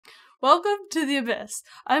Welcome to the Abyss.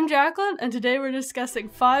 I'm Jacqueline, and today we're discussing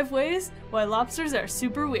 5 ways why lobsters are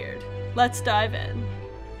super weird. Let's dive in.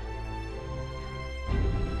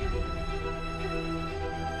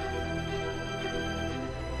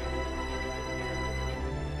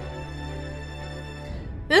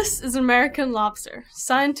 This is an American lobster,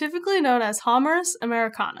 scientifically known as Homarus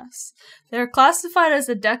americanus. They are classified as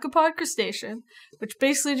a decapod crustacean, which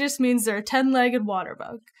basically just means they're a 10-legged water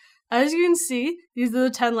bug. As you can see, these are the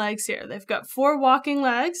 10 legs here. They've got 4 walking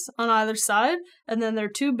legs on either side, and then their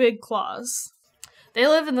 2 big claws. They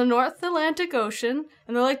live in the North Atlantic Ocean,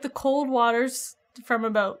 and they're like the cold waters from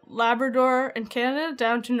about Labrador in Canada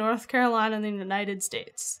down to North Carolina in the United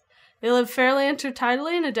States. They live fairly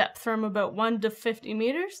intertidally in a depth from about 1 to 50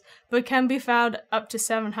 meters, but can be found up to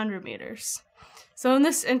 700 meters. So in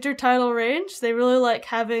this intertidal range, they really like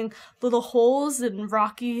having little holes in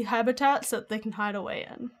rocky habitats that they can hide away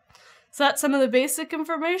in. So that's some of the basic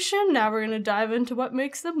information. Now we're going to dive into what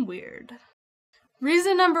makes them weird.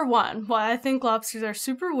 Reason number 1 why I think lobsters are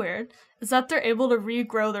super weird is that they're able to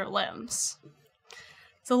regrow their limbs.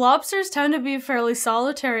 So lobsters tend to be fairly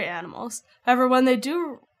solitary animals. However, when they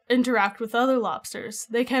do interact with other lobsters,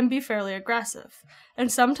 they can be fairly aggressive.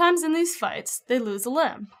 And sometimes in these fights, they lose a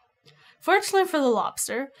limb. Fortunately for the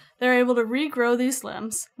lobster, they're able to regrow these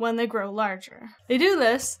limbs when they grow larger. They do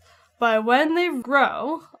this by when they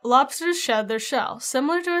grow, lobsters shed their shell,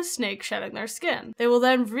 similar to a snake shedding their skin. They will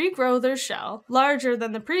then regrow their shell larger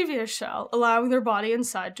than the previous shell, allowing their body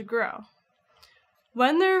inside to grow.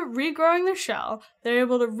 When they're regrowing their shell, they're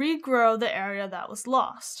able to regrow the area that was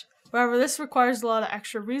lost. However, this requires a lot of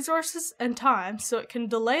extra resources and time, so it can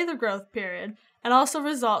delay the growth period and also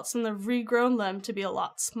results in the regrown limb to be a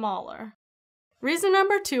lot smaller. Reason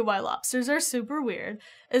number 2 why lobsters are super weird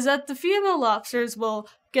is that the female lobsters will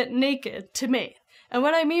get naked to mate. And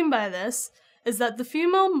what I mean by this is that the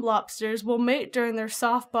female lobsters will mate during their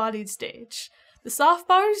soft-bodied stage. The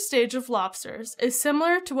soft-bodied stage of lobsters is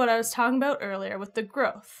similar to what I was talking about earlier with the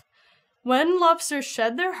growth. When lobsters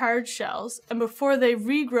shed their hard shells and before they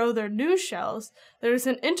regrow their new shells, there is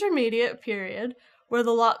an intermediate period where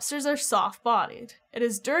the lobsters are soft-bodied. It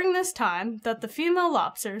is during this time that the female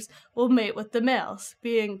lobsters will mate with the males,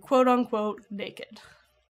 being quote-unquote naked.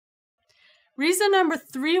 Reason number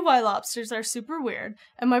 3 why lobsters are super weird,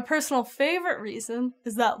 and my personal favorite reason,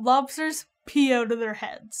 is that lobsters pee out of their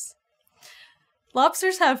heads.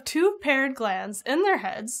 Lobsters have 2 paired glands in their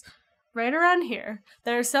heads, right around here,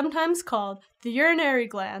 that are sometimes called the urinary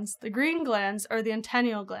glands, the green glands, or the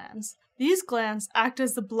antennal glands. These glands act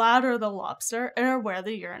as the bladder of the lobster and are where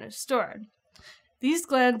the urine is stored. These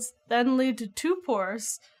glands then lead to 2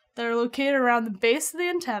 pores that are located around the base of the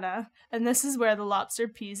antenna, and this is where the lobster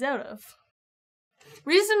pees out of.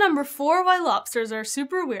 Reason number 4 why lobsters are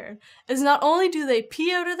super weird is not only do they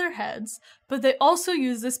pee out of their heads, but they also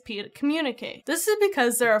use this pee to communicate. This is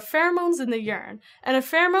because there are pheromones in the urine, and a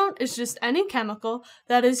pheromone is just any chemical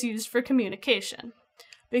that is used for communication.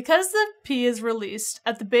 Because the pee is released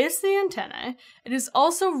at the base of the antennae, it is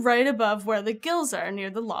also right above where the gills are near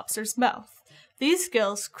the lobster's mouth. These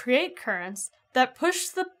gills create currents that push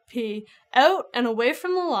the pee out and away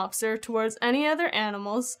from the lobster towards any other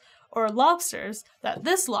animals or lobsters that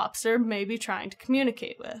this lobster may be trying to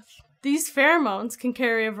communicate with. These pheromones can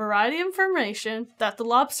carry a variety of information that the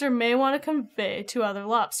lobster may want to convey to other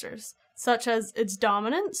lobsters, such as its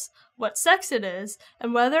dominance, what sex it is,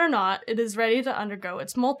 and whether or not it is ready to undergo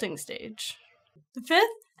its molting stage. The 5th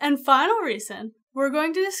and final reason we're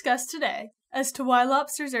going to discuss today as to why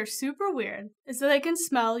lobsters are super weird is that they can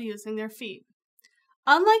smell using their feet.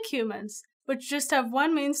 Unlike humans, which just have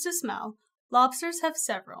one means to smell, lobsters have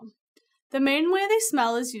several. The main way they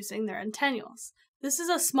smell is using their antennules. This is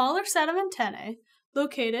a smaller set of antennae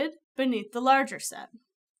located beneath the larger set.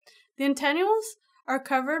 The antennules are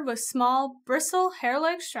covered with small bristle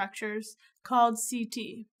hair-like structures called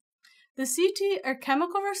CT. The CT are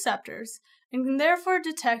chemical receptors and can therefore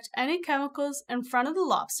detect any chemicals in front of the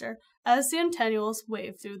lobster as the antennules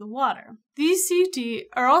wave through the water. These CT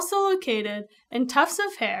are also located in tufts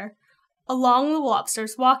of hair along the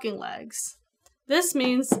lobster's walking legs. This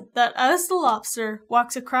means that as the lobster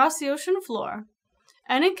walks across the ocean floor,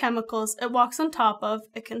 any chemicals it walks on top of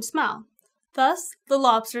it can smell. Thus, the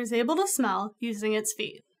lobster is able to smell using its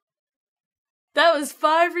feet. That was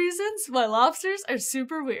 5 reasons why lobsters are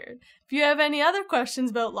super weird. If you have any other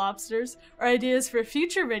questions about lobsters or ideas for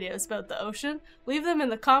future videos about the ocean, leave them in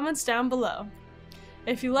the comments down below.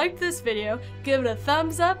 If you liked this video, give it a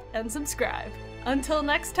thumbs up and subscribe. Until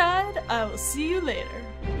next time, I will see you later.